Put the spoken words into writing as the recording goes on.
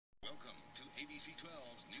Welcome to ABC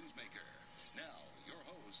 12's Newsmaker. Now, your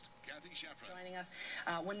host, Kathy Sheffrin. Joining us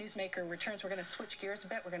when Newsmaker returns, we're going to switch gears a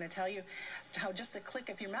bit. We're going to tell you how just the click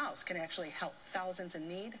of your mouse can actually help thousands in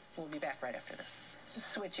need. We'll be back right after this.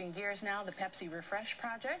 Switching gears now, the Pepsi Refresh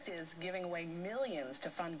Project is giving away millions to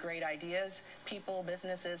fund great ideas. People,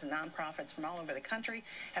 businesses, and nonprofits from all over the country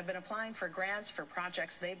have been applying for grants for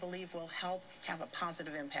projects they believe will help have a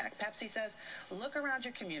positive impact. Pepsi says, look around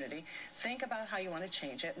your community, think about how you want to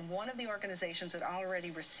change it. And one of the organizations that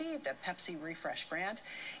already received a Pepsi Refresh Grant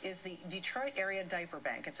is the Detroit Area Diaper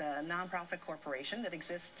Bank. It's a nonprofit corporation that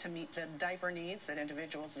exists to meet the diaper needs that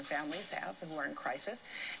individuals and families have who are in crisis.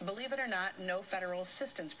 Believe it or not, no federal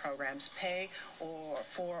assistance programs pay or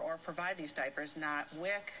provide these diapers, not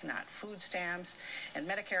WIC, not food stamps, and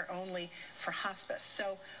Medicare only for hospice.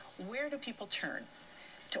 So where do people turn?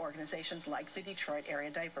 To organizations like the Detroit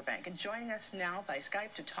Area Diaper Bank. And joining us now by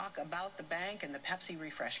Skype to talk about the bank and the Pepsi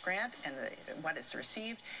Refresh Grant and what it's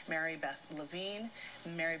received, Marybeth Levine.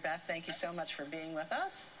 Marybeth, thank you so much for being with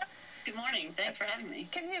us. Good morning. Thanks for having me.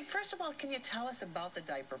 First of all, can you tell us about the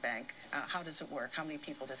Diaper Bank? How does it work? How many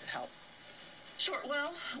people does it help? Sure.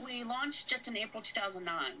 Well, we launched just in April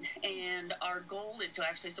 2009, and our goal is to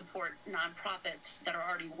actually support nonprofits that are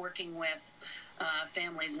already working with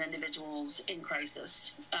families and individuals in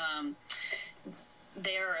crisis.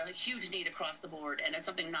 They're a huge need across the board, and it's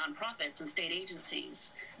something nonprofits and state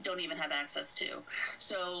agencies don't even have access to.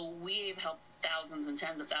 So we've helped thousands and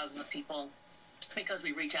tens of thousands of people because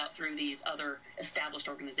we reach out through these other established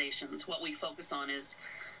organizations. What we focus on is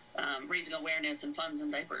raising awareness and funds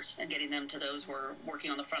and diapers and getting them to those who are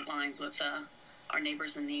working on the front lines with our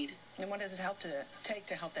neighbors in need. And what does it take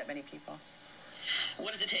to help that many people?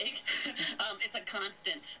 What does it take? It's a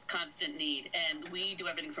constant need, and we do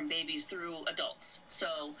everything from babies through adults.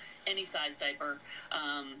 So any size diaper,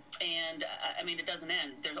 and I mean, it doesn't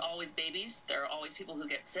end. There's always babies. There are always people who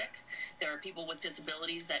get sick. There are people with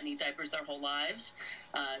disabilities that need diapers their whole lives.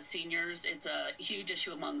 Seniors, it's a huge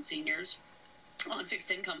issue among seniors on fixed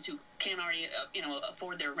incomes who can't already,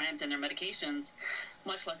 afford their rent and their medications,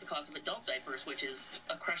 much less the cost of adult diapers, which is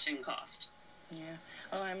a crushing cost. Yeah.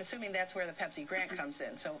 Well, I'm assuming that's where the Pepsi grant comes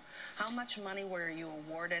in. So how much money were you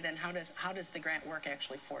awarded, and how does the grant work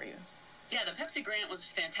actually for you? Yeah, the Pepsi grant was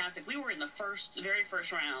fantastic. We were in the very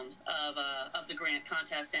first round of the grant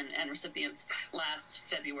contest and recipients last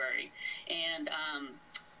February. And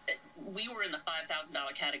we were in the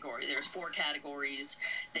 $5,000 category. There's 4 categories.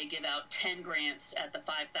 They give out 10 grants at the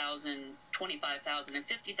 $5,000, $25,000, and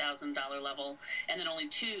 $50,000 level, and then only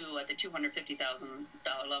 2 at the $250,000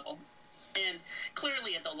 level. And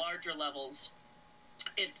clearly at the larger levels,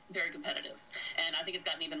 it's very competitive. And I think it's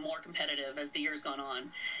gotten even more competitive as the year's gone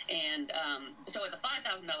on. And so at the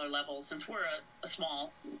 $5,000 level, since we're a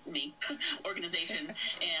small organization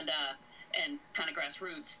and kind of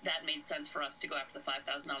grassroots, that made sense for us to go after the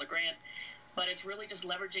 $5,000 grant. But it's really just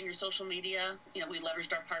leveraging your social media. We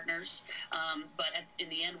leveraged our partners, but in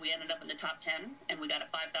the end, we ended up in the top 10, and we got a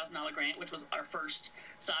 $5,000 grant, which was our first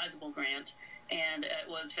sizable grant, and it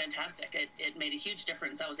was fantastic. It made a huge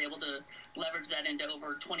difference. I was able to leverage that into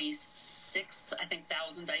over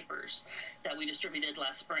 26,000 diapers that we distributed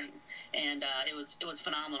last spring, and it was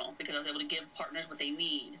phenomenal because I was able to give partners what they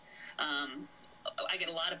need. I get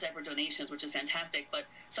a lot of diaper donations, which is fantastic, but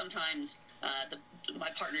sometimes my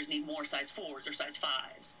partners need more size 4s or size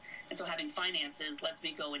 5s. And so having finances lets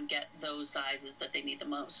me go and get those sizes that they need the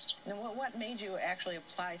most. And what made you actually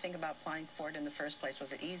think about applying for it in the first place?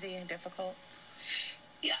 Was it easy and difficult?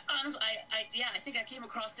 Yeah, honestly, I think I came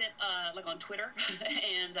across it like on Twitter,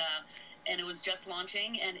 and it was just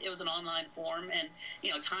launching, and it was an online form, and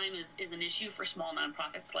time is an issue for small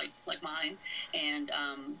nonprofits like mine, and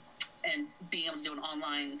being able to do an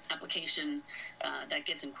online application that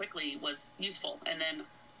gets in quickly was useful. And then,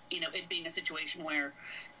 it being a situation where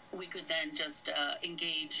we could then just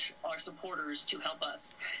engage our supporters to help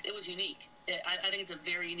us, it was unique. I think it's a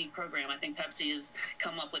very unique program. I think Pepsi has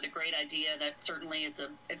come up with a great idea that certainly it's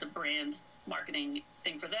a brand marketing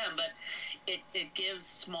thing for them, but it gives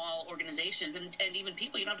small organizations and even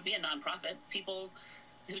people, you don't have to be a nonprofit, people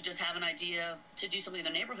who just have an idea to do something in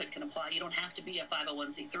their neighborhood can apply. You don't have to be a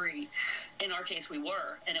 501c3. In our case, we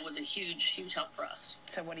were, and it was a huge, huge help for us.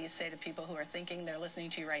 So what do you say to people who are they're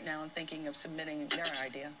listening to you right now and thinking of submitting their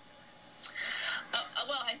idea?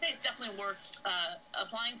 Well, I say it's definitely worth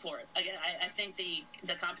applying for it. Again, I think the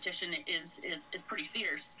competition is pretty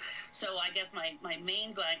fierce. So I guess my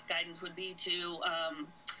main guidance would be to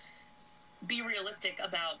be realistic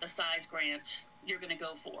about the size grant you're going to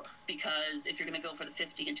go for, because if you're going to go for the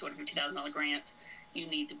 $50,000 and $250,000 grant, you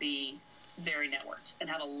need to be very networked and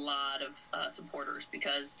have a lot of supporters,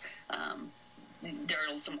 because there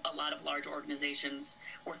are a lot of large organizations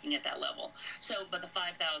working at that level. So, but the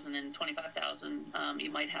 5,000 and 25,000, you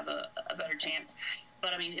might have a better chance.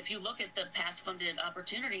 But I mean, if you look at the past funded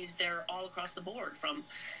opportunities, they're all across the board, from,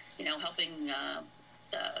 helping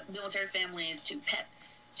military families to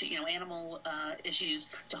pets, to animal issues,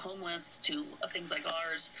 to homeless, to things like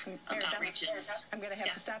ours, outreaches. I'm going to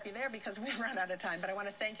have to stop you there because we've run out of time, but I want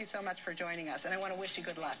to thank you so much for joining us, and I want to wish you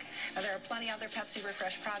good luck. Now, there are plenty of other Pepsi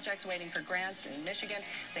Refresh projects waiting for grants in Michigan.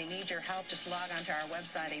 They need your help. Just log on to our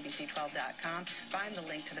website, abc12.com. Find the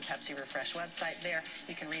link to the Pepsi Refresh website there.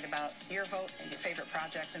 You can read about your vote and your favorite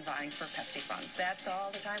projects and vying for Pepsi funds. That's all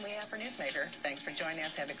the time we have for Newsmaker. Thanks for joining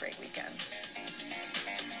us. Have a great weekend.